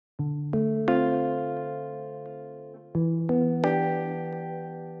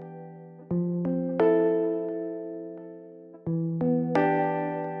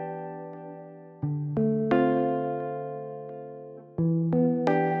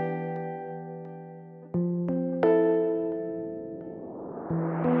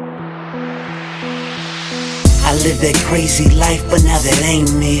lived that crazy life, but now that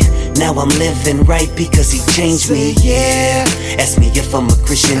ain't me. Now I'm living right because he changed me, yeah. Ask me if I'm a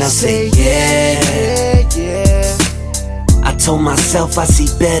Christian, I'll say yeah, yeah. I told myself I see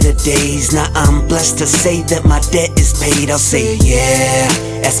better days. Now I'm blessed to say that my debt is paid. I'll say yeah.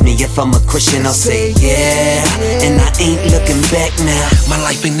 Ask me if I'm a Christian, I'll say yeah. And I ain't looking back now. My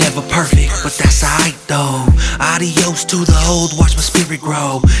life ain't never perfect, but that's alright though. Adios to the old, watch my spirit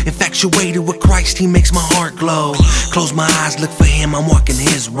grow. Infatuated with Christ, he makes my heart glow. Close my eyes, look for him, I'm walking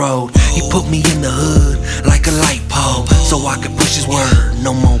his road. He put me in the hood like a light pole, so I could push his word,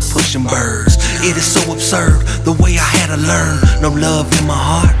 no more pushing birds. It is so absurd, the way I had to learn. No love in my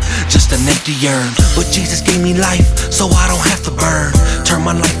heart, just an empty urn. But Jesus gave me life, so I don't have to burn. Turn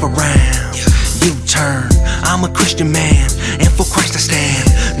my life around, U-turn. I'm a Christian man, and for Christ I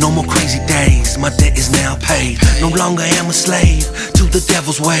stand. No more crazy days, my debt is now paid. No longer am a slave to the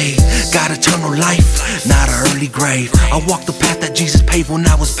devil's way. Got eternal life, not an early grave. I walked the path that Jesus paved when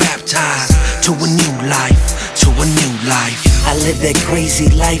I was baptized. To a new life, to a new life. I lived that crazy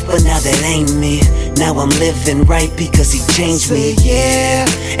life, but now that ain't me. Now I'm living right because he changed me, yeah.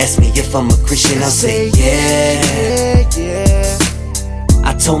 Ask me if I'm a Christian, I'll say yeah, yeah.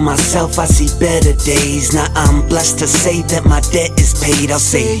 I told myself I see better days. Now I'm blessed to say that my debt is paid. I'll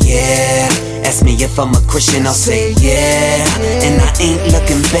say yeah. Ask me if I'm a Christian, I'll say yeah. And I ain't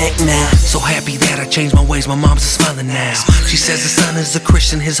looking back now. So happy that I changed my ways, my mom's smiling now. She says the son is a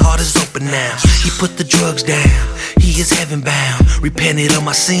Christian, his heart is open now. He put the drugs down, he is heaven bound. Repented of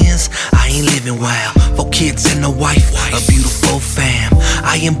my sins, I ain't living wild. 4 kids and a wife, a beautiful fam.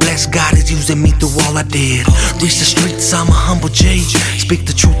 I am blessed, God is using me through all I did. Reach the streets, I'm a humble G. Speak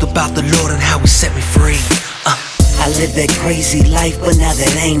the truth about the Lord and how he set me free. I lived that crazy life, but now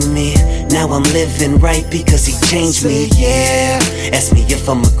that ain't me. Now I'm living right because he changed me, yeah. Ask me if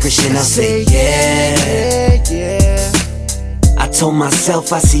I'm a Christian, I'll say yeah, yeah. I told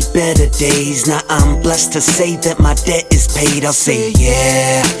myself I see better days. Now I'm blessed to say that my debt is paid. I'll say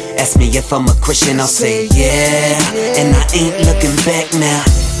yeah. Ask me if I'm a Christian, I'll say yeah. And I ain't looking back now.